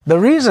The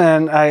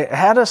reason I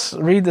had us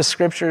read the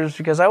scriptures,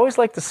 because I always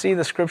like to see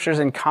the scriptures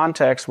in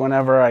context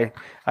whenever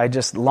I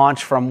just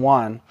launch from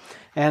one.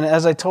 And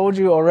as I told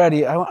you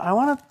already, I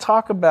want to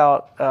talk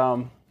about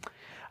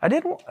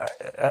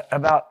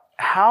about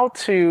how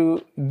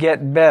to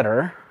get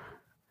better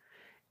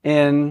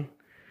in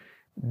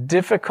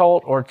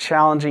difficult or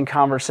challenging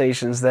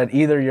conversations that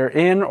either you're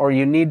in or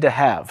you need to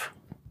have.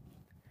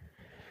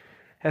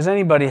 Has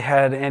anybody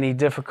had any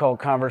difficult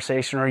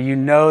conversation, or you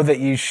know that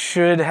you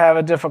should have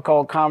a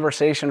difficult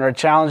conversation or a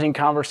challenging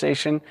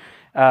conversation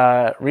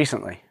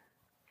recently?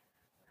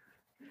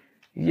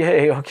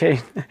 Yay, okay.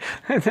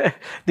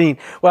 Dean.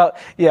 Well,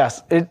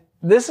 yes,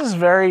 it's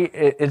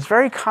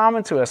very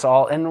common to us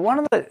all. And one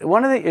of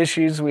the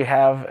issues we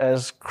have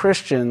as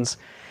Christians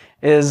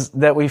is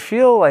that we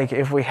feel like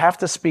if we have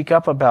to speak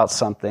up about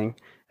something,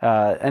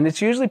 and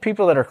it's usually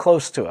people that are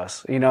close to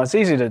us. You know, it's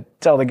easy to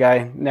tell the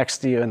guy next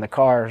to you in the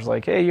car, it's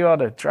like, hey, you ought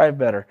to drive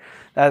better.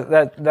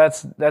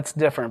 That's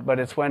different. But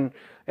it's when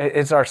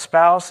it's our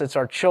spouse, it's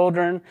our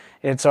children,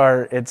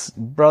 it's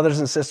brothers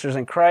and sisters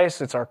in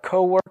Christ, it's our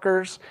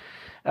coworkers,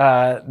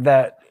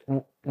 that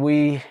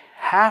we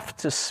have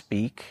to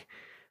speak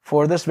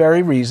for this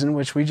very reason,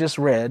 which we just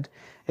read.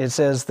 It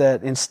says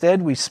that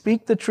instead we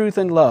speak the truth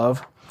in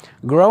love,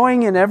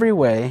 growing in every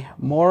way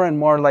more and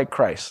more like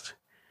Christ.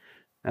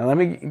 Now let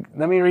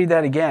me read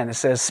that again. It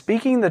says,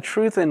 speaking the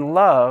truth in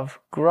love,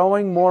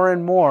 growing more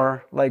and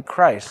more like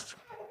Christ.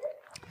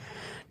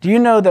 Do you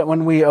know that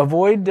when we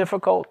avoid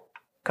difficult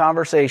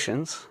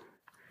conversations,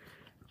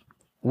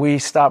 we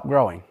stop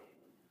growing?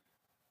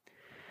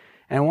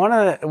 And one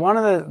of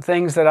the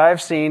things that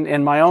I've seen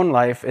in my own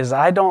life is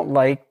I don't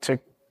like to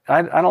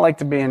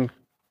be in,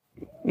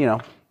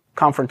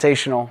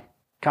 confrontational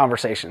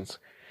conversations.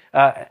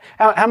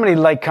 How many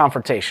like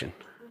confrontation?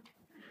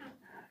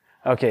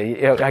 Okay,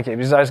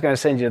 because I was going to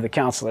send you to the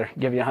counselor,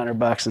 give you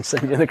 $100 and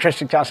send you to the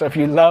Christian counselor. If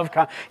you love,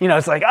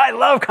 it's like, I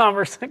love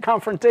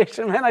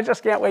confrontation, man. I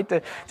just can't wait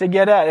to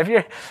get at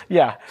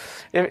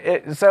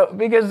it. So,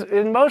 because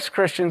in most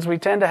Christians, we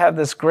tend to have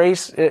this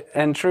grace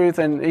and truth,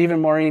 and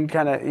even Maureen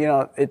kind of,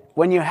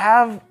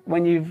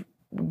 when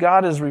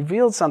God has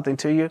revealed something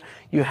to you,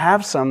 you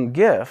have some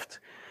gift,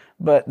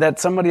 but that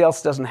somebody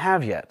else doesn't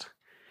have yet.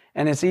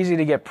 And it's easy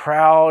to get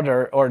proud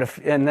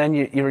and then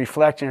you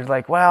reflect and you're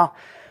like, well,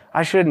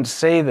 I shouldn't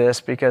say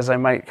this because I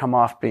might come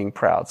off being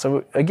proud.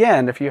 So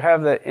again, if you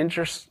have the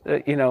interest,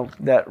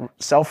 that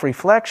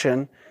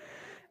self-reflection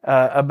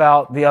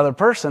about the other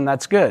person,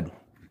 that's good.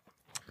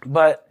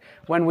 But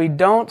when we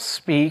don't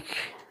speak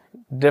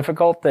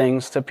difficult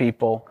things to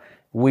people,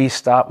 we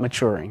stop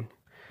maturing.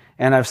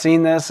 And I've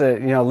seen this,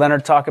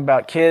 Leonard talk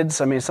about kids.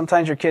 I mean,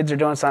 sometimes your kids are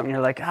doing something,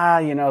 you're like,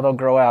 they'll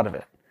grow out of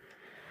it.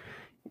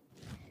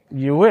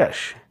 You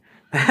wish.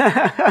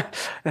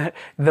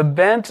 The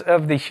bent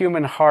of the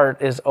human heart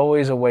is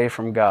always away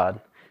from God.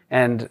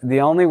 And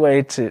the only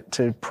way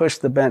to push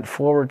the bent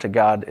forward to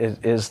God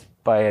is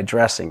by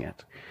addressing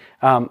it.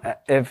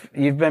 If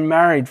you've been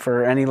married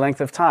for any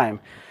length of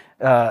time,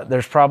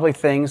 there's probably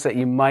things that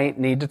you might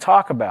need to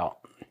talk about.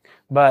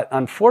 But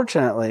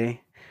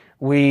unfortunately,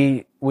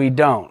 we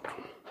don't.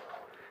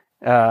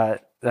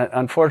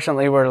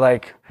 Unfortunately, we're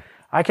like,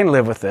 I can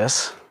live with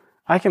this.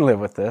 I can live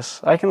with this.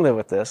 I can live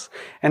with this.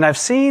 And I've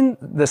seen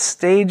the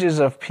stages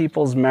of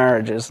people's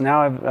marriages.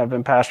 Now I've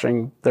been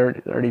pastoring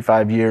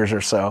 35 years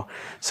or so.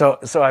 So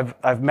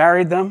I've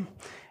married them.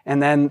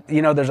 And then,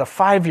 there's a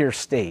 5-year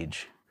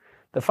stage.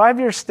 The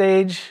 5-year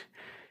stage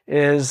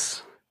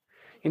is,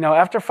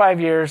 after 5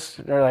 years,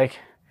 they're like,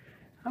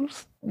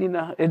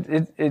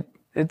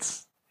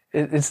 it's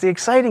the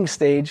exciting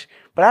stage.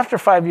 But after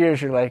 5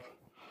 years, you're like,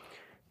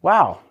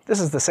 wow,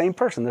 this is the same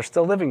person. They're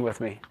still living with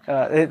me.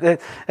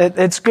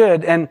 It's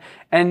good. And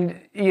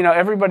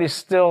everybody's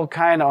still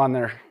kind of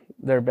on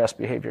their best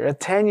behavior.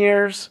 At 10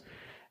 years,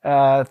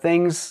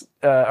 things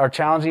are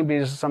challenging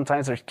because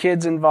sometimes there's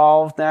kids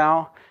involved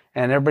now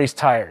and everybody's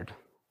tired.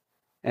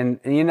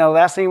 And the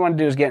last thing you want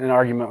to do is get in an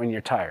argument when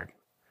you're tired.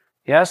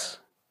 Yes?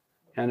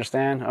 You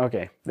understand?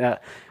 Okay.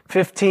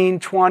 15,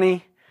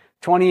 20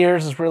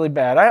 years is really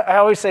bad. I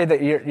always say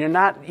that you're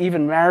not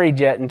even married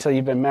yet until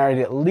you've been married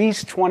at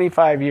least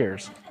 25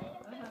 years.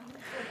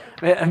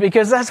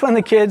 Because that's when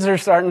the kids are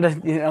starting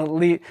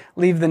to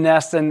leave the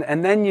nest,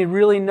 and then you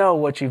really know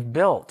what you've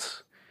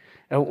built,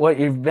 what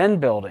you've been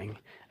building.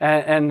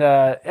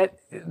 So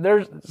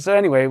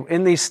anyway,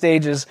 in these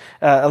stages,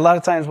 a lot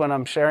of times when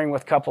I'm sharing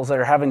with couples that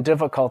are having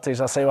difficulties,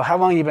 I'll say, well, how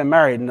long have you been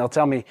married? And they'll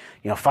tell me,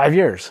 5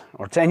 years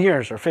or 10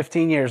 years or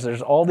 15 years.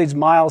 There's all these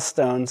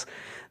milestones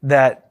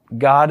that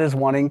God is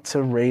wanting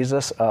to raise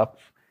us up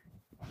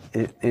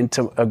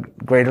into a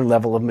greater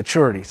level of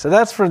maturity. So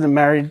that's for the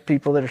married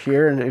people that are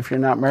here. And if you're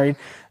not married,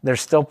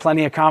 there's still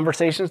plenty of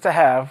conversations to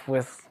have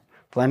with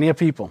plenty of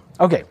people.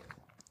 Okay.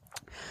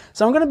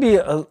 So I'm going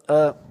to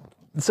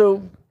be,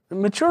 so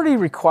maturity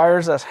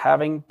requires us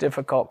having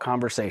difficult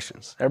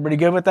conversations. Everybody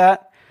good with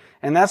that?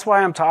 And that's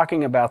why I'm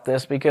talking about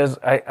this, because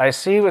I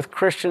see with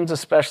Christians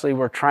especially,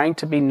 we're trying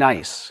to be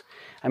nice.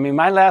 I mean,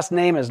 my last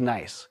name is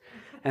nice.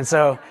 And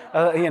so,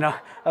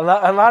 a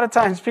lot of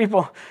times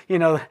people,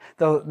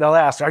 they'll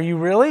ask, "Are you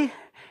really?"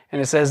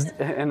 And it says,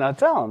 and I'll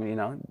tell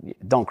them,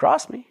 "Don't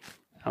cross me.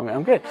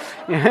 I'm good."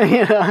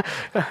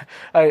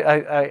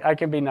 I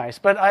can be nice,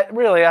 but I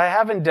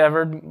have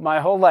endeavored my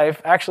whole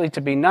life actually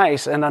to be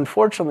nice, and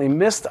unfortunately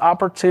missed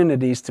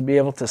opportunities to be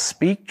able to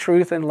speak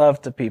truth and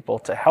love to people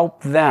to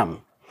help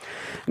them.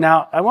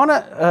 Now, I want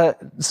to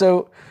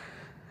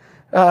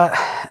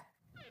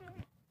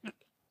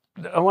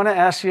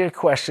ask you a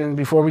question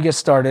before we get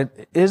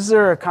started. Is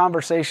there a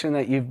conversation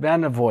that you've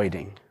been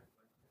avoiding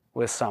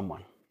with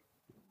someone?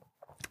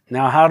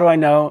 Now, how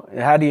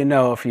do you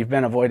know if you've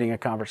been avoiding a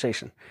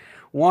conversation?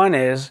 One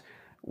is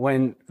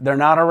when they're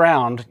not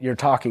around, you're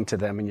talking to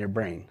them in your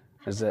brain.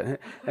 Is that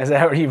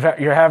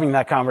you're having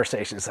that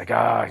conversation? It's like,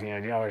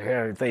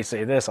 if they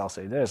say this, I'll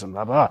say this, and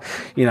blah, blah.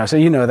 So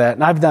you know that.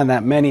 And I've done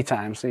that many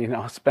times.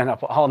 Spent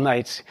up all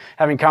nights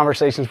having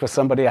conversations with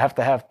somebody I have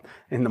to have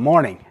in the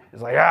morning.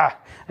 It's like, I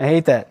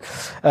hate that.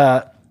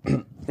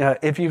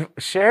 If you've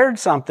shared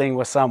something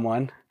with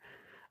someone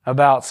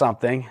about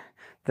something,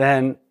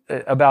 then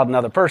about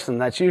another person,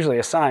 that's usually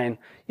a sign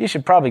you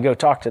should probably go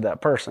talk to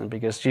that person,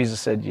 because Jesus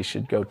said you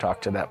should go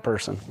talk to that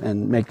person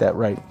and make that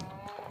right.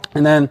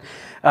 And then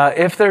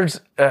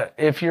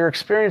if you're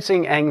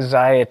experiencing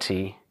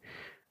anxiety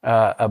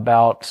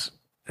about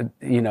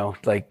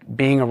like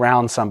being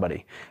around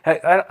somebody,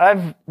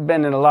 I've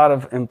been in a lot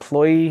of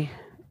employer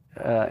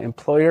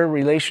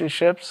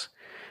relationships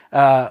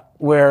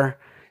where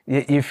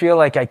you feel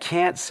like I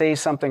can't say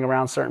something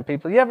around certain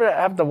people. You ever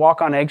have to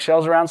walk on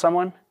eggshells around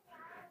someone?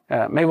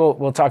 Maybe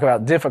we'll talk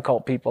about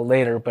difficult people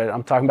later, but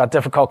I'm talking about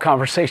difficult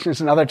conversations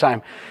another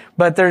time.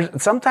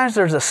 But sometimes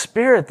there's a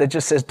spirit that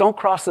just says, "Don't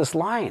cross this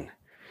line."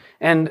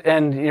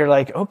 And you're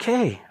like,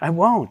 "Okay, I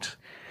won't."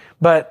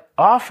 But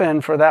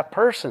often for that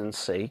person's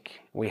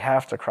sake, we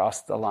have to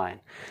cross the line.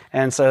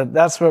 And so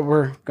that's what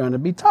we're going to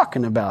be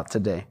talking about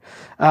today.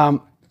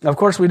 Of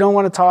course, we don't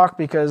want to talk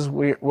because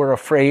we're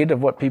afraid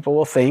of what people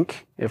will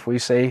think if we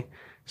say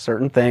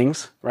certain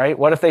things, right?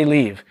 What if they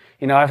leave?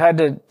 I've had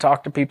to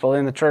talk to people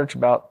in the church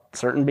about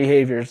certain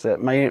behaviors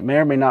that may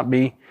or may not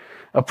be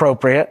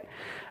appropriate.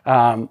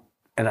 And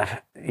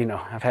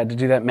I've had to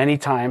do that many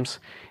times.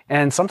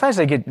 And sometimes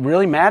they get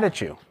really mad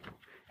at you.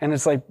 And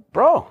it's like,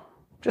 bro,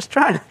 just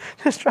trying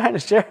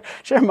to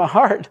share my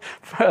heart,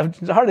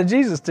 the heart of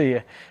Jesus to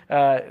you.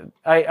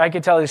 I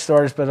could tell these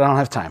stories, but I don't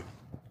have time.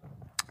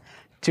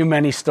 Too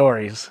many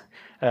stories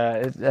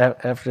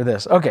after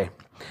this. Okay.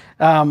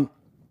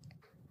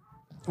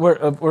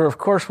 We're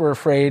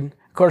afraid.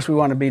 Of course, we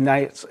want to be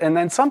nice. And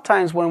then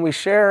sometimes when we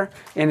share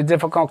in a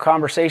difficult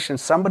conversation,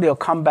 somebody will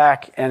come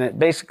back and it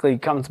basically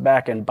comes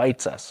back and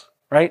bites us,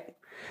 right?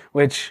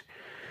 Which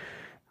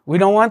we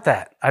don't want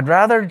that. I'd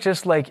rather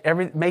just make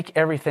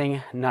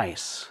everything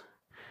nice.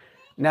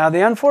 Now,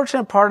 the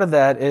unfortunate part of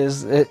that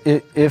is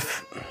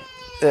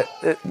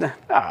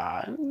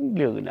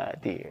you're not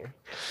here.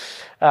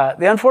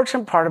 The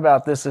unfortunate part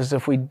about this is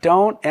if we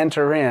don't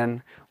enter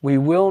in, we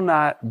will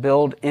not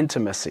build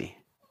intimacy.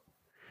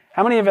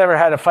 How many have ever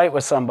had a fight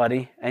with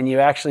somebody and you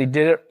actually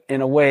did it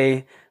in a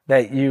way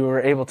that you were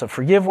able to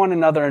forgive one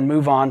another and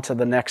move on to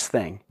the next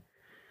thing?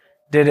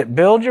 Did it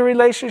build your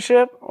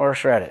relationship or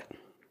shred it?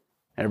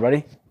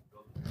 Everybody?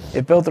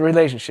 It built the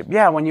relationship.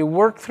 Yeah, when you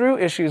work through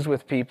issues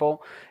with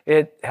people,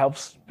 it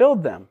helps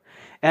build them.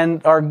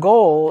 And our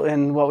goal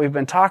in what we've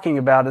been talking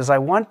about is I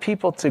want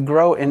people to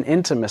grow in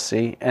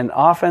intimacy, and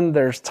often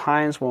there's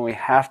times when we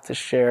have to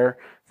share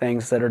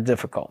things that are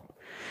difficult.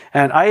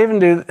 And I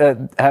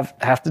even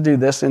have to do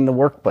this in the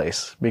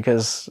workplace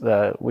because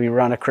we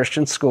run a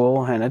Christian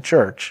school and a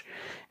church,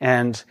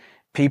 and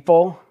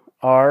people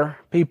are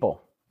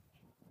people.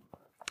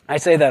 I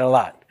say that a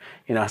lot.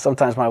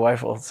 Sometimes my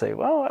wife will say,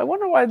 "Well, I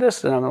wonder why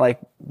this," and I'm like,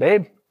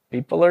 "Babe,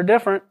 people are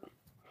different.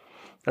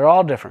 They're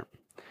all different.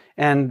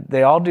 And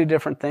they all do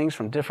different things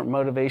from different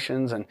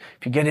motivations. And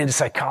if you get into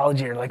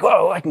psychology, you're like,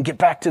 whoa, I can get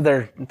back to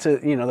their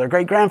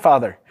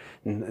great-grandfather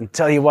and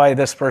tell you why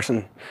this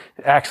person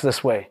acts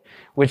this way,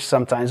 which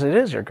sometimes it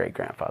is your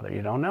great-grandfather.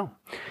 You don't know.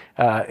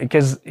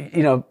 Because,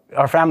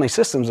 our family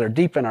systems are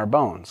deep in our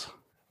bones.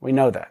 We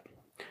know that.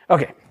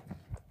 Okay.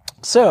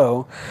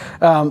 So,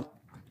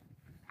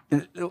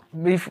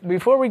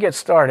 before we get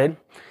started,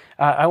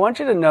 I want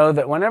you to know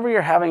that whenever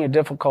you're having a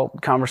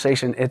difficult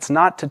conversation, it's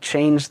not to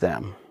change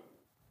them.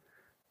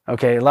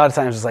 Okay, a lot of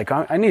times it's like,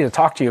 I need to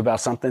talk to you about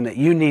something that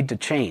you need to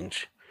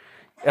change.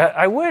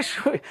 I wish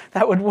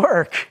that would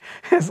work.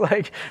 It's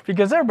like,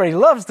 because everybody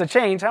loves to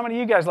change. How many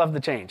of you guys love to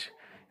change?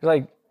 It's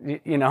like,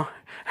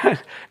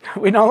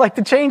 we don't like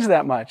to change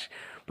that much.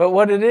 But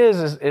what it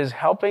is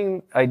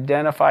helping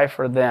identify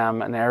for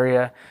them an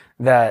area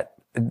that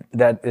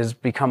is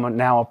become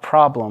now a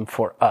problem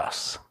for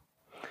us.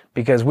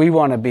 Because we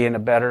want to be in a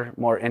better,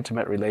 more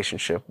intimate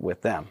relationship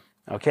with them.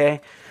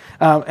 Okay?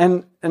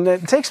 And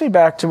it takes me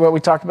back to what we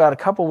talked about a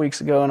couple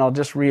weeks ago, and I'll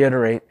just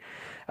reiterate.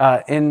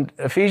 In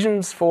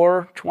Ephesians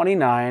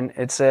 4:29,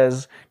 it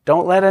says,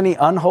 don't let any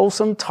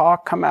unwholesome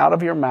talk come out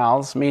of your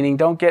mouths, meaning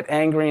don't get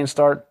angry and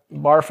start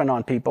barfing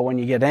on people when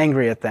you get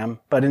angry at them,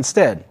 but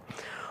instead,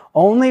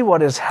 only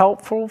what is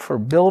helpful for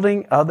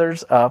building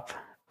others up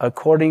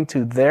according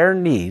to their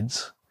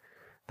needs,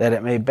 that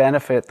it may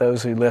benefit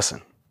those who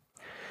listen.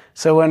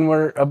 So when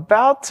we're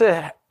about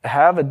to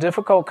have a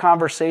difficult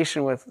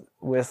conversation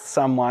with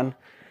someone,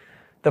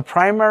 the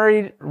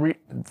primary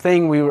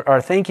thing we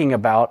are thinking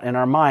about in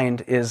our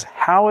mind is,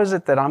 how is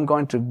it that I'm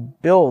going to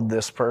build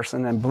this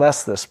person and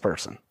bless this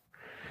person?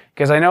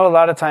 Because I know a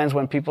lot of times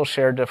when people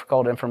share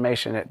difficult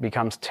information, it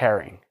becomes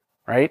tearing,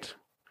 right?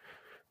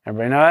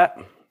 Everybody know that?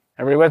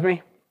 Everybody with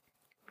me?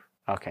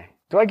 Okay.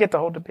 Do I get to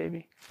hold the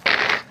baby?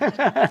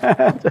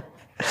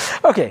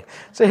 Okay,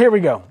 so here we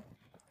go.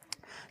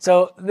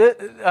 So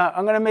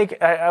I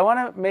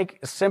want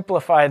to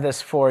simplify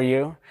this for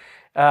you.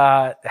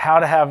 How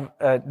to have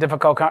a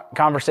difficult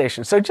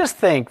conversation. So just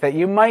think that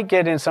you might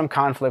get in some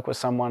conflict with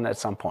someone at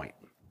some point.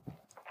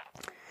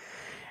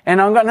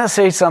 And I'm going to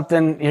say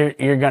something,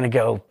 you're going to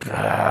go,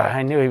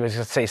 I knew he was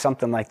going to say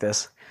something like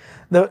this.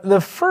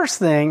 The first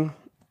thing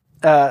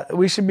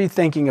we should be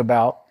thinking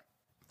about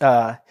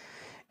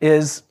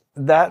is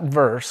that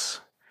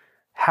verse,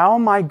 how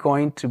am I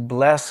going to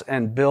bless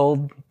and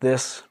build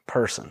this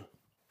person?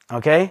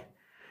 Okay?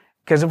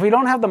 Because if we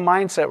don't have the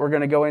mindset, we're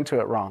going to go into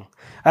it wrong.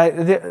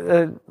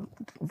 A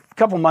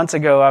couple months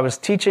ago, I was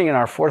teaching in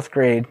our fourth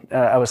grade.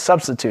 I was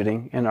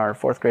substituting in our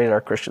fourth grade at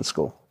our Christian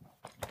school.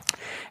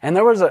 And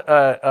there was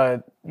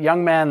a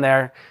young man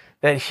there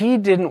that he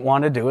didn't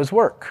want to do his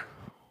work.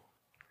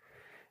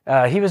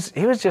 He was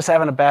just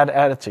having a bad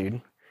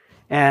attitude.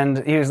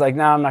 And he was like,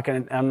 no, I'm not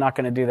going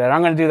to do that.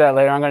 I'm going to do that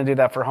later. I'm going to do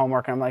that for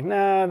homework. And I'm like,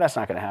 no, that's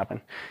not going to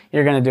happen.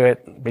 You're going to do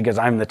it because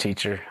I'm the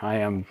teacher. I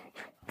am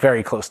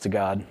very close to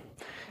God.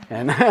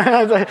 And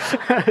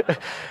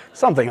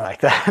something like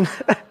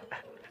that.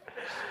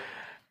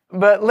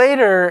 But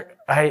later,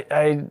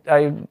 I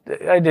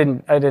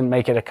didn't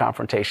make it a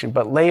confrontation.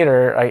 But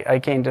later, I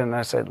came to him and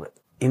I said,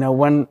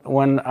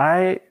 when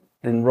I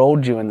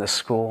enrolled you in this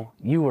school,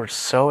 you were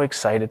so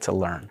excited to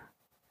learn.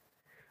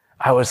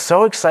 I was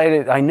so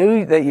excited. I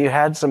knew that you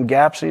had some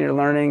gaps in your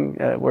learning,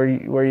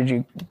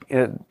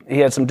 he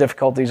had some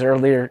difficulties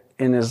earlier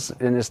in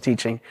his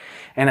teaching.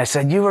 And I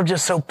said, you were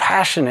just so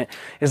passionate.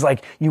 It's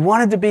like you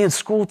wanted to be in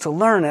school to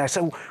learn. And I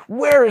said,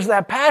 where is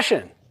that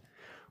passion?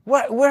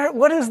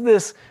 What is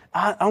this?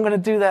 I'm going to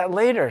do that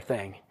later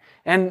thing.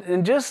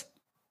 And just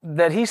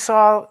that he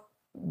saw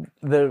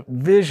the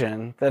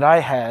vision that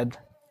I had,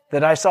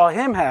 that I saw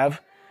him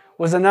have,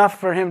 was enough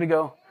for him to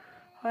go,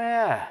 oh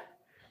yeah,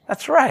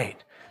 that's right.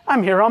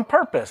 I'm here on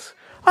purpose.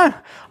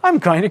 I'm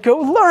going to go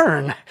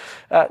learn.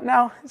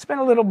 Now, it's been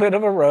a little bit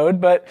of a road,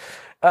 but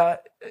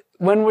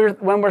when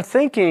we're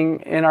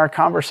thinking in our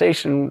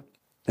conversation,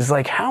 it's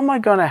like, how am I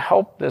going to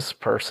help this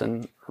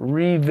person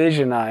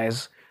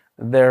revisionize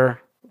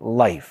their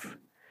life?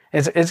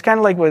 It's kind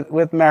of like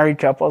with married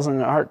couples,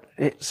 and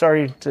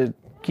sorry to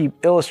keep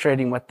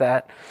illustrating with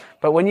that,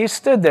 but when you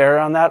stood there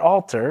on that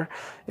altar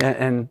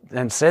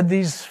and said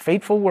these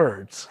fateful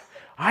words,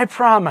 I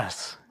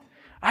promise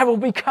I will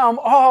become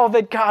all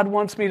that God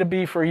wants me to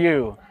be for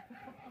you.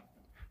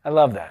 I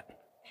love that.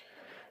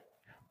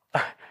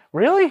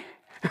 Really?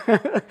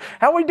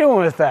 How are we doing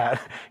with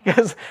that?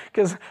 Because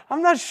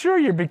I'm not sure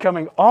you're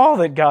becoming all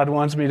that God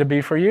wants me to be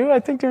for you. I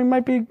think we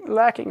might be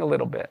lacking a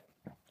little bit.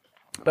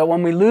 But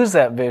when we lose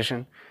that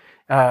vision,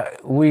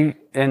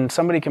 and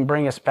somebody can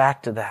bring us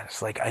back to that.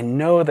 It's like, I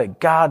know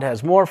that God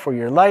has more for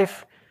your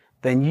life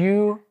than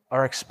you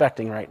are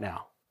expecting right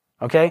now.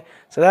 Okay?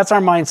 So that's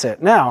our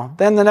mindset. Now,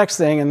 then the next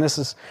thing, and this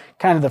is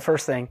kind of the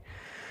first thing,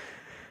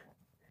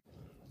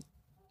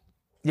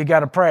 you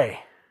got to pray.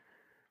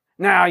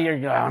 Now you're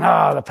going,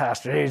 oh, the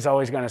pastor, he's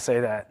always going to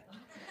say that.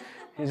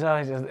 He's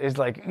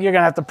like, you're going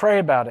to have to pray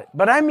about it.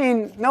 But I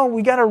mean, no,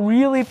 we got to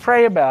really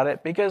pray about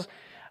it, because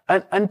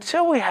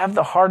until we have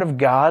the heart of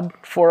God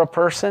for a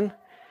person,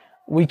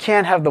 we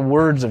can't have the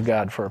words of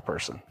God for a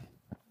person.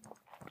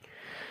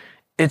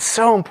 It's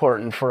so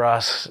important for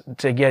us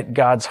to get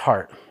God's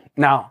heart.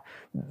 Now,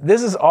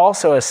 this is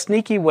also a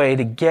sneaky way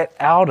to get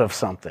out of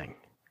something.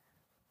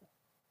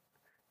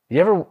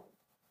 You ever,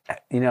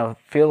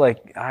 feel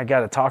like, I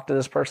got to talk to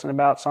this person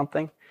about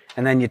something,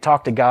 and then you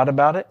talk to God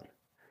about it,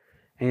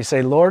 and you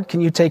say, Lord, can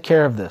you take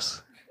care of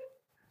this?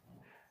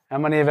 How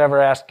many have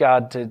ever asked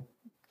God to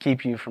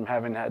keep you from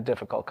having that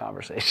difficult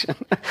conversation?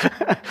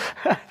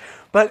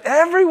 But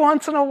every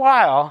once in a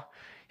while,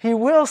 he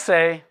will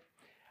say,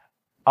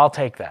 I'll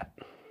take that.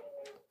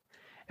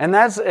 And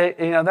that's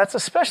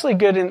especially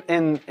good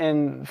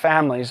in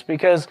families,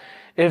 because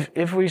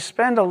if we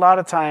spend a lot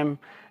of time,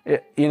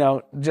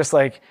 just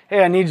like,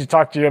 hey, I need to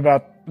talk to you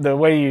about the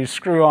way you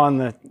screw on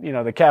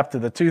the cap to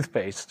the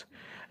toothpaste.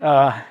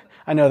 I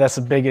know that's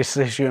the biggest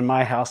issue in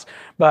my house,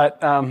 but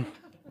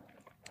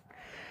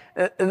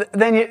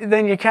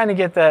then you kind of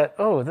get that,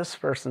 oh, this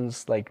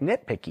person's like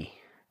nitpicky.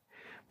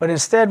 But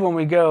instead, when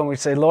we go and we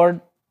say, Lord,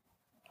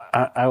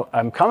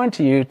 I'm coming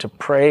to you to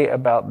pray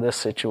about this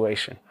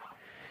situation.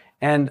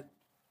 And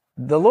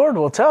the Lord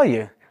will tell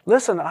you,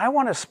 listen, I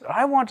want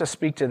to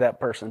speak to that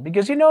person.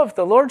 Because if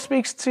the Lord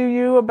speaks to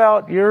you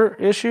about your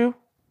issue,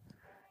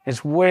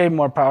 it's way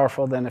more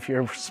powerful than if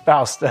your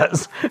spouse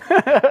does.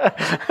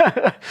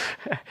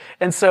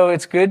 And so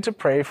it's good to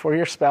pray for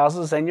your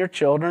spouses and your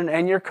children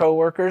and your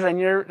coworkers and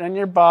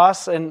your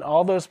boss and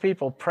all those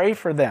people. Pray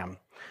for them.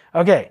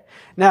 Okay,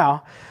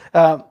 now,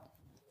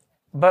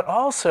 but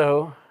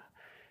also,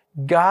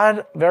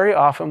 God very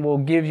often will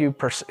give you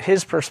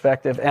His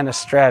perspective and a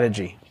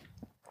strategy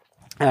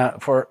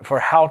for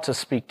how to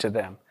speak to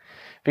them.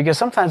 Because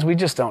sometimes we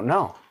just don't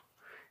know.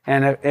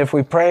 And if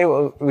we pray,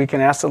 we can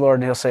ask the Lord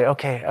and He'll say,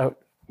 okay,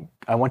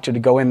 I want you to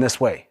go in this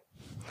way.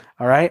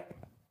 All right?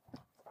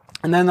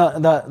 And then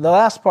the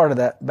last part of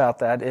about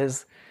that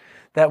is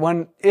that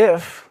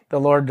if the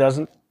Lord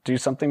doesn't do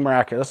something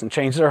miraculous and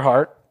change their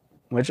heart,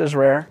 which is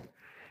rare,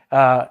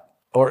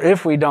 or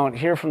if we don't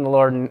hear from the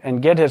Lord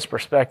and get His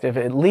perspective,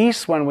 at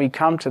least when we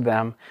come to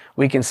them,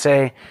 we can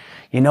say,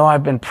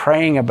 I've been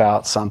praying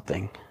about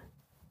something.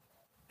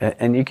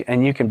 And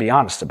you can be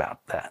honest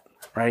about that,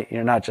 right?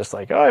 You're not just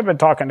like, I've been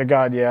talking to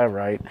God. Yeah,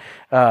 right.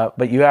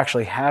 But you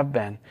actually have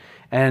been.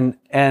 And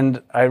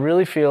I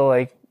really feel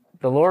like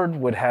the Lord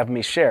would have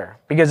me share.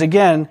 Because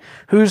again,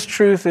 whose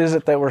truth is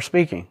it that we're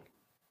speaking?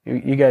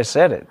 You guys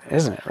said it,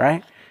 isn't it,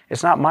 right?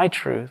 It's not my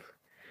truth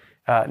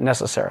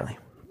necessarily.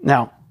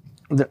 Now,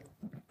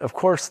 of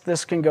course,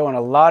 this can go in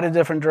a lot of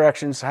different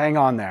directions. Hang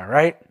on there,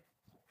 right?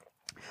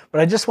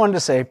 But I just wanted to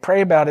say,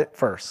 pray about it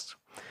first.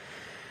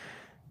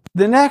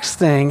 The next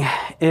thing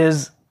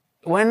is,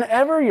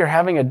 whenever you're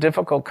having a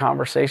difficult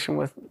conversation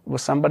with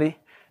somebody,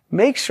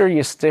 make sure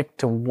you stick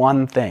to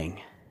one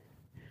thing.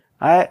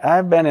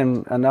 I've been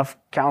in enough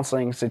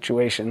counseling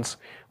situations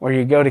where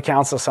you go to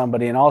counsel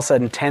somebody and all of a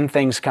sudden 10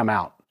 things come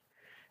out.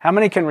 How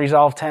many can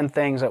resolve 10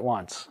 things at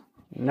once?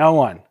 No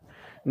one.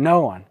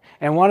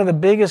 And one of the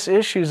biggest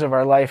issues of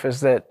our life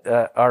is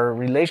that our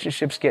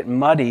relationships get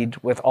muddied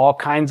with all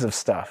kinds of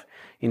stuff.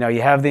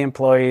 You have the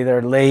employee,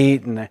 they're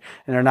late and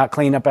they're not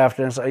cleaning up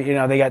after them. So,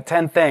 they got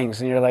 10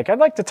 things and you're like, I'd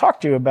like to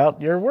talk to you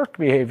about your work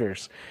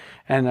behaviors.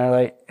 And they're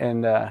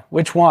like,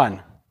 which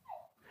one?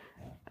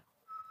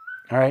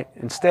 All right.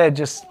 Instead,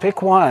 just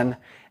pick one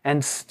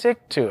and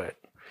stick to it.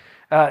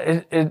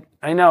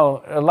 I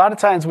know a lot of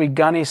times we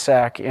gunny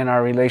sack in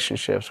our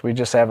relationships. We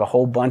just have a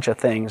whole bunch of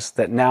things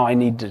that now I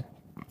need to.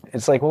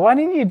 It's like, well, why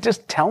didn't you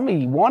just tell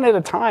me one at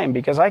a time?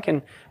 Because I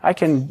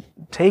can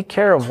take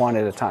care of one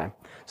at a time.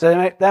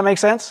 Does that make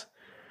sense?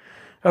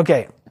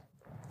 Okay.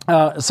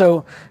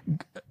 So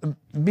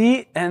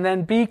be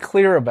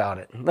clear about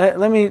it.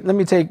 Let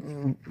me take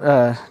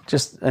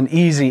just an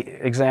easy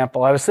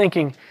example. I was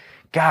thinking,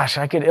 gosh,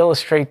 I could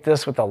illustrate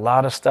this with a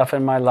lot of stuff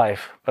in my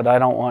life, but I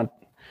don't want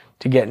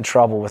to get in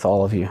trouble with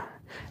all of you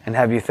and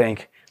have you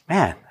think,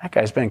 man, that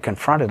guy's been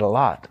confronted a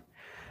lot.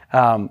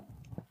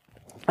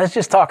 Let's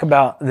just talk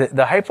about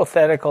the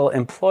hypothetical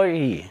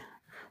employee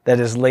that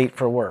is late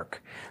for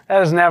work. That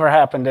has never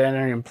happened to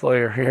any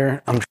employer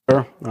here, I'm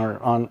sure,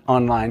 or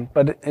online.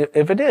 But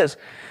if it is,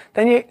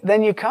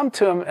 then you come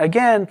to him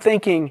again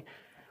thinking,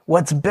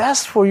 what's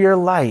best for your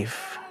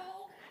life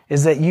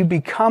is that you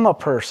become a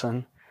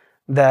person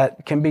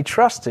that can be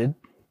trusted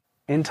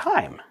in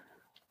time,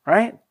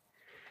 right?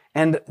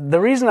 And the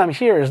reason I'm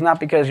here is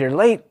not because you're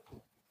late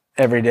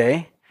every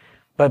day,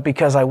 but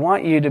because I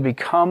want you to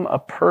become a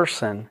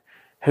person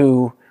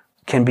who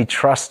can be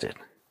trusted.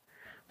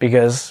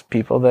 Because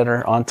people that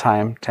are on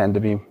time tend to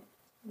be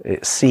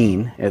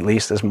seen, at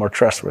least, as more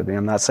trustworthy.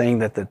 I'm not saying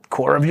that the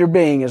core of your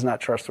being is not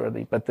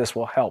trustworthy, but this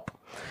will help.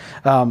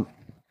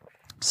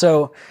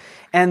 So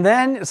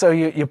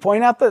you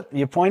point out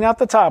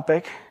the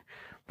topic,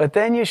 but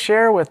then you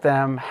share with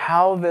them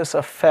how this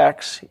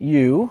affects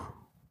you.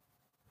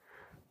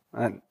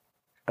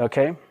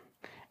 Okay?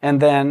 And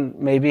then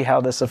maybe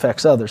how this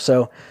affects others.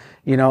 So,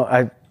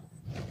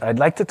 I'd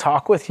like to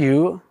talk with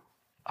you.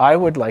 I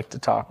would like to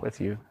talk with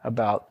you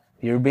about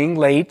you being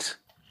late.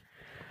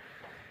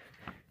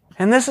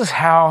 And this is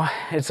how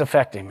it's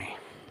affecting me.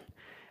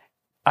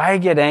 I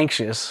get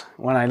anxious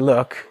when I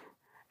look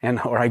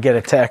or I get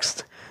a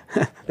text.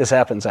 This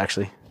happens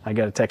actually. I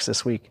got a text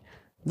this week.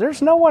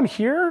 There's no one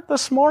here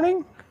this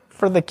morning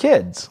for the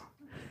kids.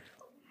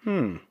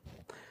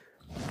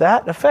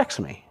 That affects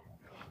me.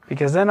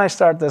 Because then I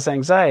start this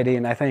anxiety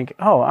and I think,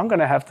 I'm going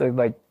to have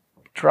to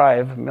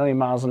drive a million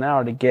miles an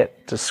hour to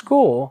get to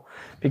school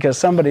because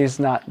somebody's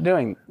not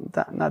doing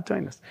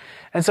this.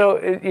 And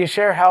so you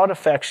share how it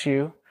affects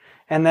you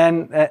and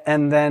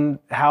then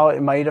how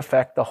it might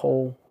affect the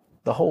whole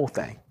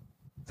thing.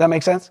 Does that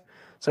make sense?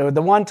 So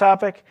the one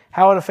topic,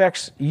 how it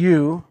affects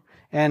you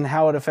and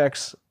how it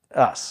affects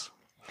us.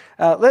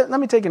 Let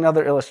me take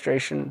another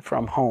illustration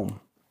from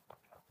home.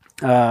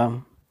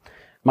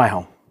 My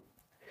home.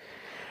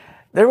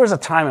 There was a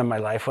time in my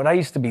life when I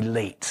used to be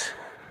late.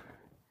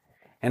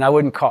 And I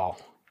wouldn't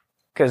call.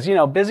 Because,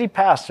 busy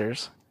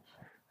pastors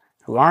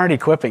who aren't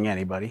equipping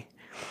anybody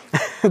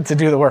to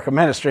do the work of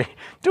ministry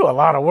do a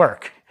lot of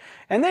work.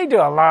 And they do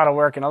a lot of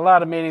work and a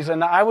lot of meetings.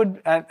 And I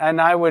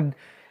would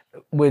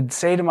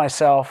say to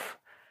myself,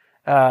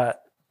 it'll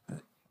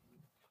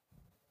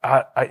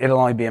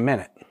only be a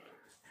minute.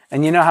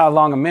 And you know how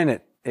long a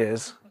minute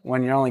is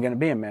when you're only going to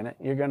be a minute.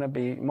 You're going to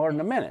be more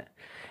than a minute.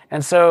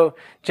 And so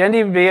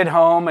Jendi would be at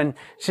home, and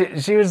she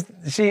is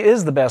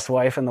the best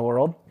wife in the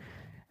world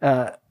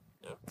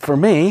for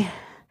me.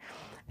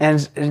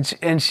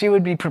 And she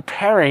would be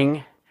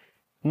preparing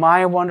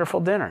my wonderful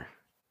dinner,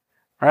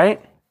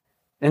 right?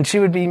 And she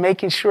would be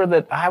making sure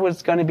that I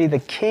was going to be the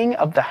king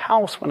of the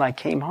house when I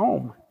came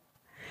home.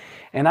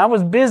 And I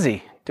was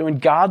busy doing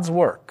God's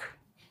work.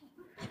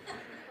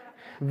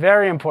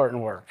 Very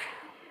important work.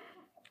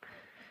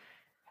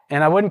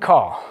 And I wouldn't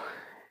call.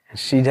 And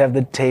she'd have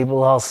the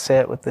table all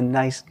set with the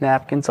nice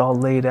napkins all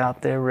laid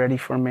out there ready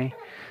for me.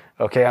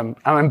 Okay, I'm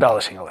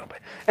embellishing a little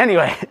bit.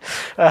 Anyway,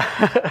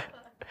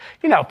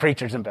 you know,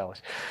 preachers embellish.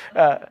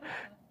 But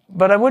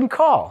I wouldn't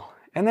call.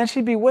 And then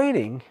she'd be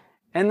waiting.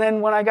 And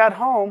then when I got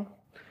home,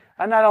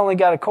 I not only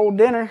got a cold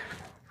dinner,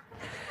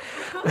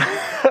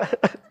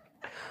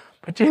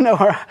 but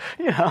the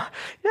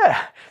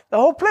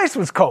whole place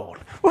was cold.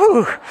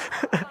 Woo!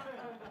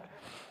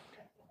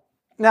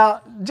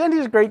 Now,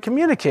 Jendy's a great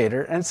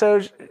communicator, and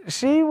so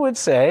she would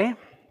say,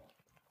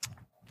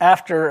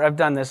 after I've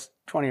done this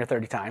 20 or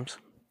 30 times,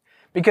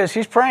 because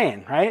she's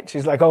praying, right?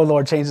 She's like, oh,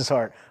 Lord, change his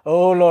heart.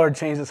 Oh, Lord,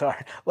 change his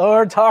heart.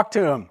 Lord, talk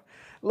to him.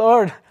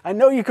 Lord, I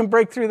know you can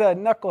break through that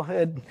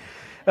knucklehead,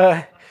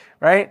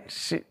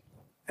 right?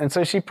 And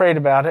so she prayed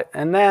about it,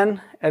 and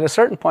then at a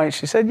certain point,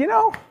 she said,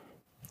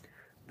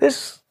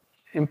 this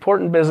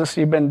important business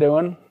you've been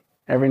doing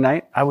every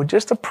night, I would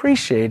just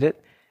appreciate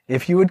it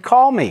if you would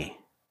call me.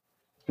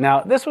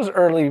 Now, this was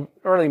early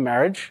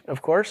marriage,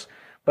 of course,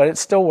 but it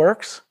still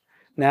works.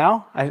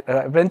 Now,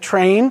 I've been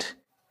trained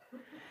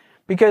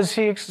because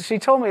she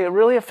told me it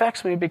really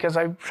affects me because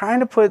I'm trying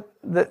to put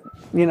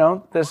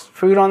this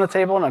food on the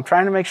table, and I'm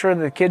trying to make sure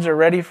the kids are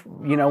ready,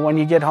 when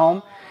you get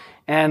home.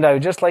 And I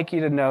would just like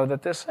you to know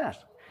that this is.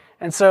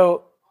 And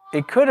so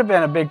it could have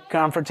been a big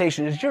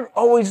confrontation. You're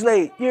always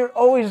late. You're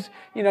always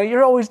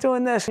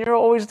doing this. And you're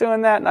always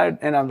doing that.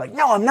 And I'm like,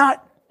 no, I'm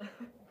not.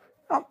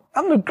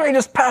 I'm the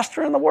greatest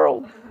pastor in the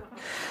world.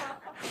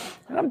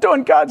 And I'm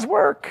doing God's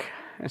work.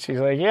 And she's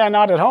like, yeah,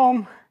 not at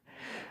home.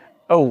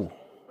 Oh,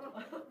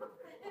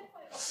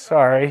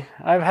 sorry.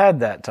 I've had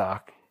that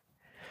talk.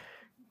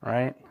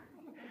 Right?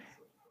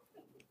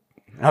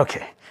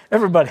 Okay.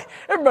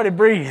 Everybody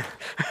breathe.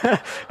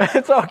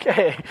 It's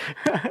okay.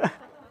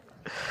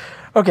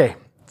 Okay.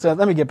 So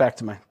let me get back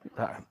to my...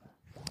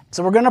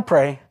 So we're going to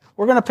pray.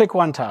 We're going to pick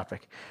one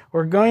topic.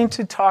 We're going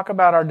to talk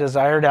about our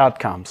desired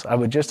outcomes. I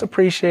would just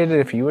appreciate it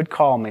if you would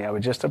call me. I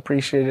would just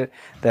appreciate it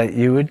that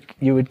you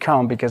would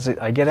come, because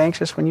I get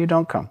anxious when you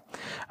don't come.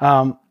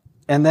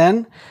 And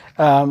then,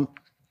 so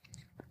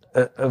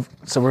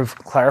we've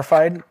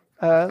clarified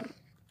the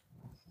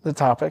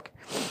topic.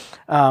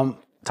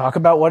 Talk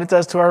about what it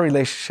does to our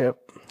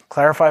relationship.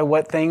 Clarify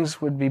what things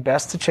would be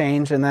best to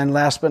change. And then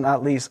last but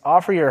not least,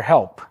 offer your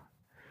help.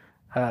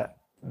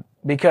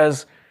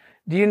 Because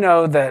do you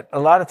know that a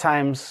lot of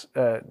times,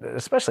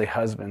 especially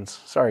husbands,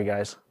 sorry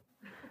guys,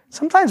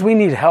 sometimes we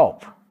need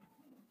help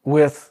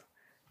with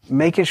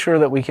making sure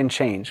that we can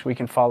change, we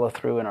can follow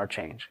through in our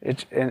change.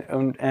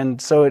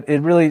 And so it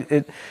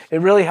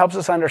really helps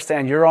us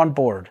understand you're on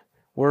board.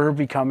 We're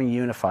becoming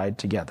unified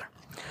together.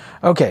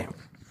 Okay.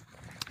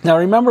 Now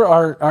remember,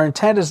 our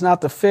intent is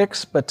not to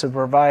fix, but to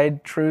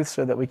provide truth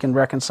so that we can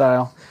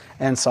reconcile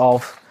and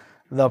solve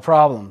the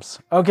problems.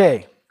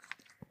 Okay.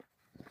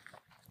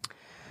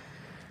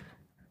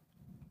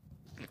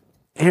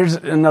 Here's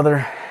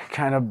another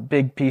kind of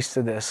big piece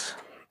to this,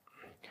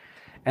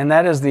 and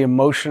that is the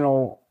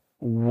emotional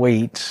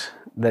weight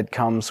that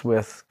comes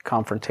with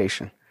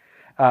confrontation.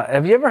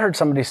 Have you ever heard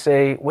somebody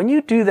say, when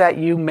you do that,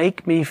 you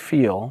make me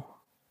feel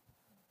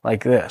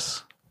like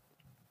this?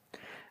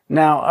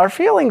 Now, our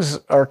feelings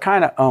are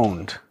kind of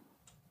owned,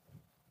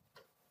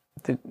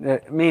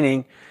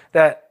 meaning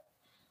that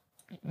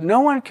no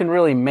one can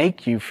really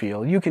make you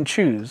feel. You can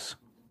choose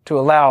to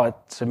allow it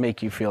to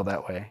make you feel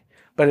that way,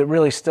 but it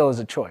really still is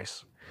a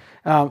choice.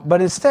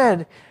 But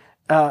instead,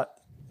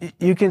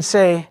 you can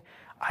say,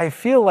 I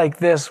feel like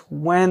this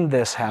when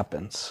this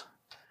happens,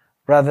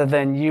 rather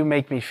than you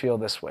make me feel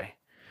this way.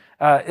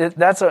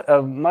 That's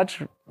a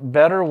much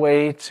better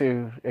way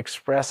to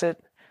express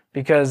it,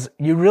 because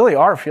you really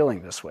are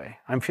feeling this way.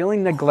 I'm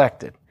feeling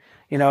neglected.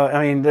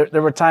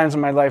 There were times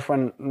in my life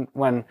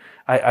when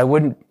I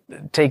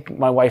wouldn't take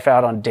my wife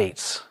out on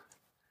dates,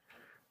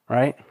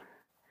 right?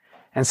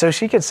 And so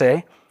she could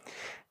say,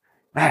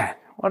 man,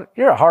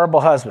 you're a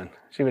horrible husband.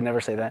 She would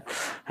never say that.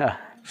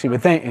 She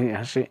would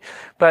think,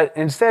 but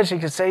instead she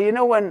could say,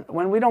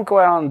 when we don't go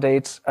out on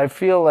dates, I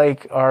feel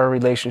like our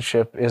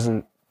relationship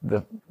isn't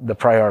the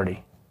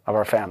priority of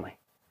our family.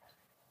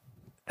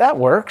 That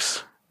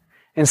works.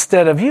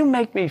 Instead of, you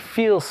make me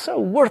feel so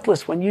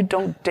worthless when we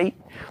don't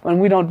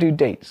do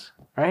dates,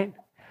 right?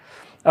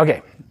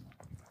 Okay.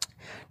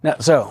 Now,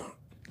 so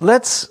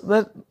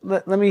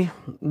let me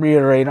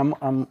reiterate.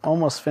 I'm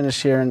almost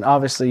finished here, and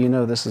obviously,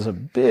 this is a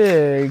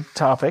big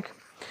topic.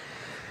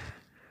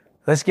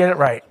 Let's get it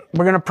right.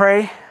 We're going to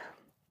pray.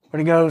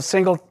 We're going to go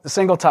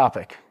single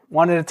topic,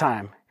 one at a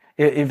time.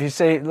 If you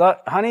say,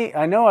 honey,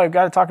 I know I've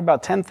got to talk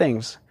about 10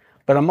 things,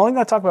 but I'm only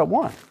going to talk about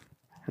one,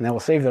 and then we'll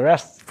save the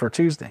rest for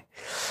Tuesday.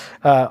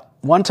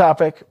 One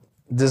topic,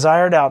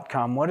 desired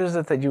outcome. What is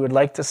it that you would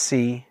like to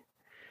see?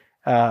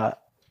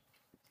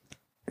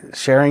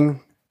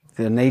 Sharing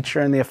the nature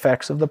and the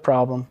effects of the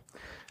problem.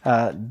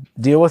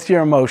 Deal with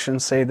your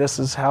emotions. Say, this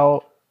is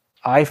how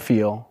I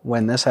feel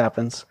when this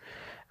happens.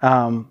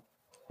 And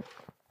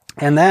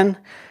then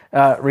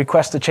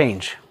request a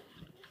change.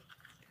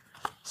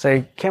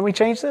 Say, can we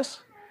change this?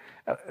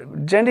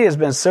 Jendi has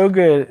been so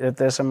good at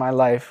this in my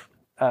life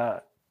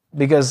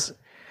because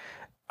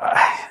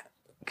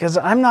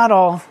I'm not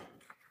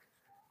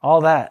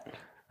all that.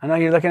 I know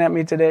you're looking at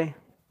me today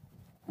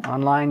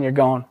online. You're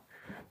going,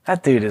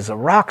 that dude is a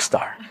rock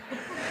star.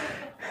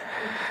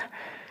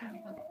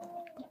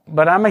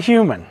 But I'm a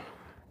human.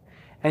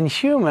 And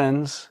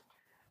humans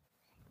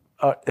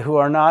who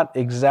are not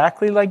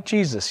exactly like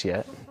Jesus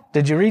yet.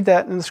 Did you read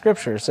that in the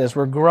scripture? It says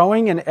we're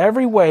growing in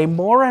every way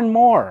more and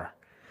more.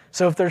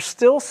 So if there's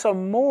still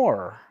some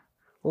more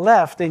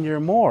left in your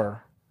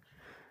more,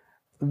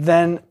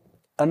 then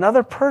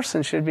another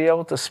person should be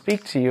able to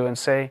speak to you and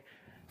say,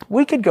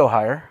 we could go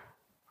higher.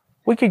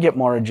 We could get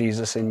more of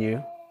Jesus in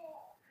you.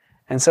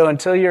 And so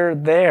until you're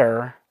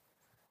there,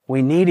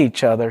 we need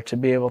each other to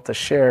be able to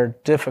share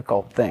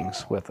difficult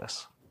things with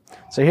us.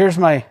 So here's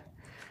my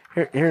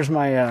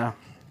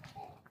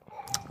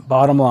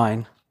bottom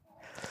line.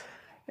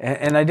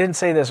 And I didn't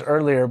say this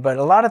earlier, but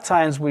a lot of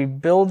times we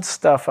build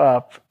stuff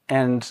up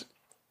and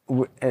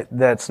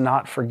that's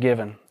not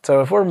forgiven.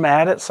 So if we're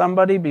mad at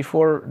somebody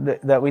before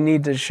that we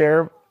need to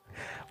share,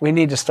 we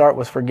need to start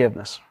with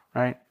forgiveness,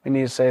 right? We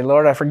need to say,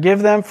 Lord, I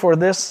forgive them for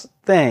this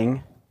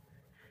thing,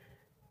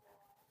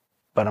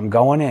 but I'm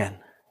going in.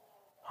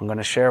 I'm going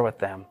to share with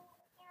them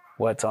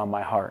what's on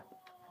my heart.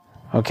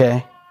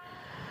 Okay?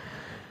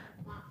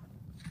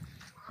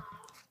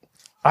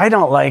 I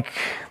don't like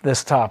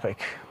this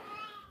topic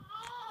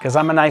because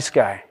I'm a nice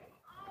guy.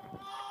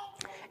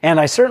 And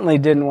I certainly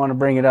didn't want to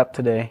bring it up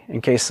today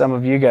in case some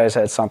of you guys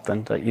had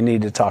something that you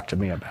need to talk to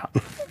me about.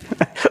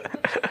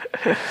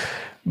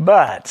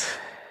 But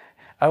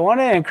I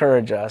want to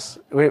encourage us.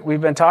 We've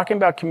been talking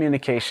about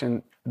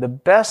communication. The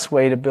best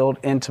way to build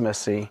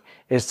intimacy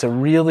is to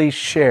really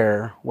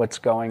share what's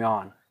going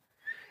on.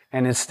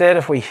 And instead,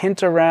 if we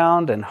hint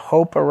around and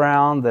hope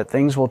around that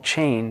things will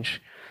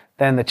change,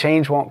 then the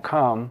change won't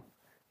come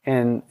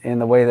in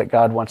the way that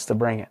God wants to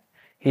bring it.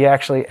 He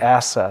actually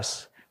asks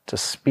us to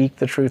speak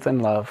the truth in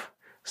love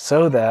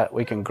so that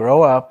we can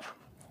grow up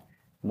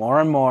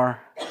more and more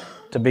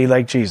to be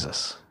like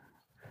Jesus.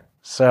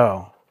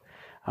 So,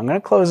 I'm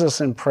going to close this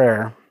in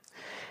prayer.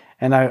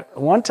 And I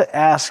want to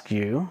ask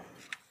you,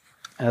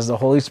 as the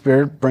Holy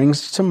Spirit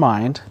brings to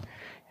mind,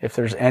 if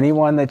there's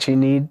anyone that you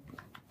need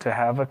to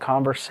have a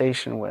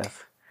conversation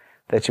with,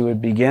 that you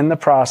would begin the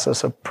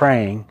process of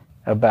praying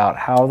about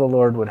how the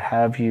Lord would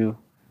have you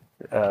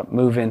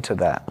move into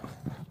that.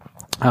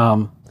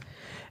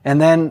 And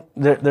then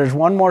there's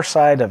one more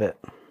side of it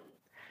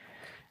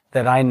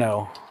that I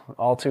know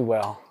all too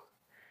well,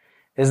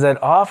 is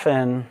that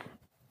often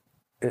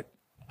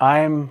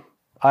I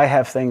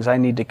have things I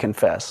need to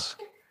confess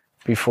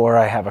before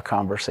I have a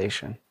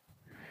conversation.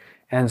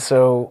 And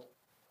so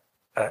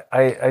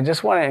I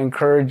just want to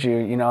encourage you,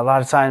 a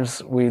lot of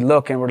times we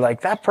look and we're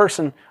like, that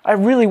person, I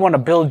really want to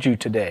build you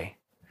today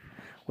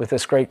with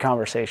this great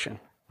conversation.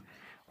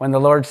 When the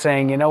Lord's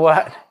saying, you know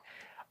what?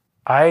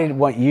 I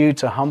want you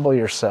to humble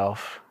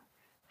yourself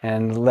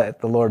and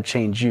let the Lord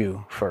change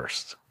you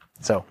first.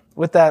 So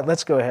with that,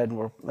 let's go ahead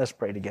and let's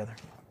pray together.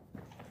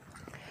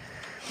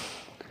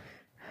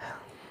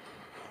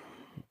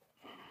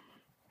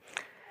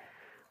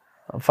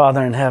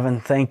 Father in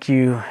heaven, thank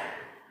you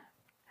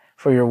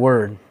for your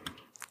word.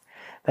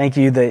 Thank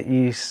you that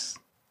you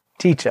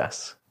teach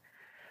us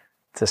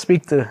to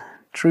speak the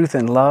truth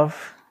in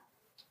love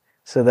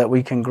so that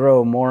we can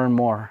grow more and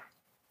more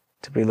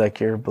to be like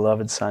your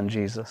beloved Son,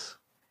 Jesus.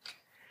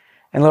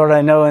 And Lord,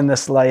 I know in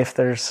this life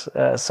there's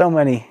so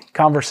many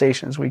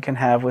conversations we can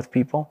have with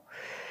people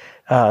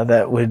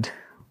that would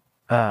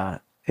at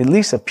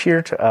least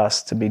appear to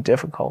us to be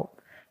difficult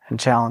and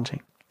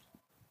challenging.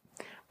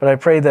 But I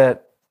pray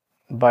that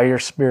by your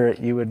Spirit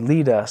you would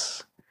lead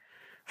us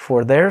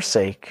for their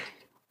sake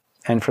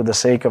and for the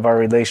sake of our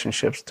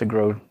relationships to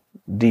grow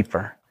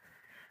deeper,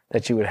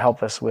 that you would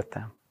help us with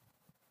them.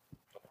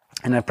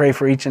 And I pray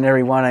for each and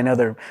every one. I know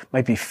there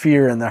might be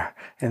fear in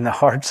the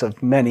hearts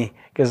of many,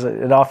 because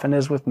it often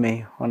is with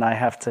me when I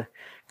have to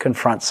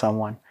confront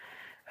someone,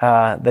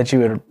 that you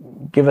would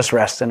give us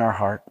rest in our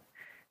heart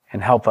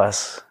and help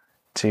us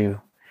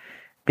to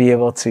be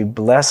able to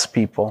bless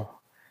people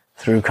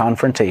through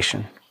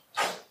confrontation.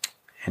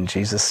 In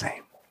Jesus'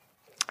 name,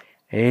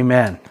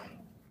 amen.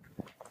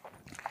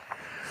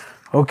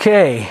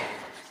 Okay.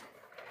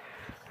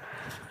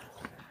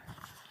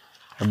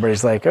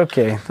 Everybody's like,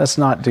 okay, let's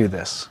not do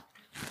this.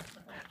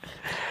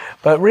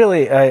 But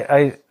really,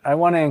 I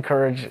want to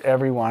encourage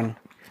everyone,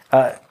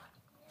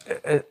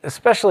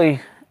 especially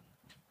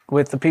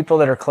with the people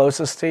that are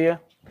closest to you.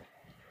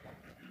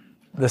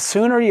 The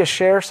sooner you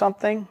share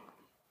something,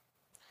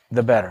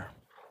 the better.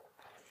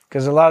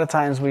 Because a lot of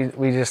times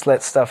we just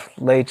let stuff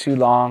lay too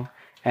long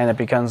and it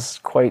becomes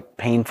quite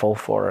painful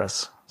for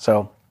us.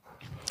 So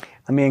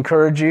let me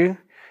encourage you,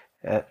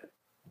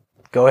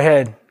 go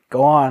ahead,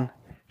 go on,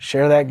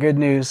 share that good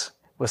news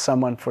with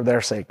someone for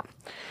their sake.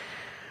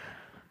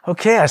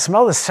 Okay, I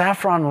smell the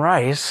saffron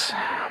rice.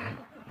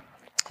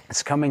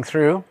 It's coming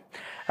through.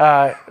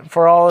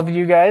 For all of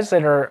you guys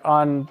that are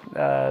on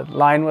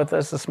line with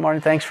us this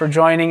morning, thanks for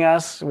joining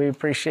us. We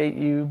appreciate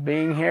you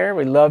being here.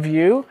 We love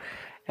you.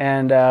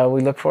 And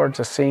we look forward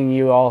to seeing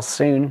you all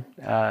soon.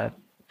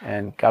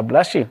 And God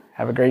bless you.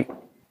 Have a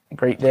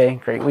great day,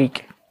 great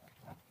week.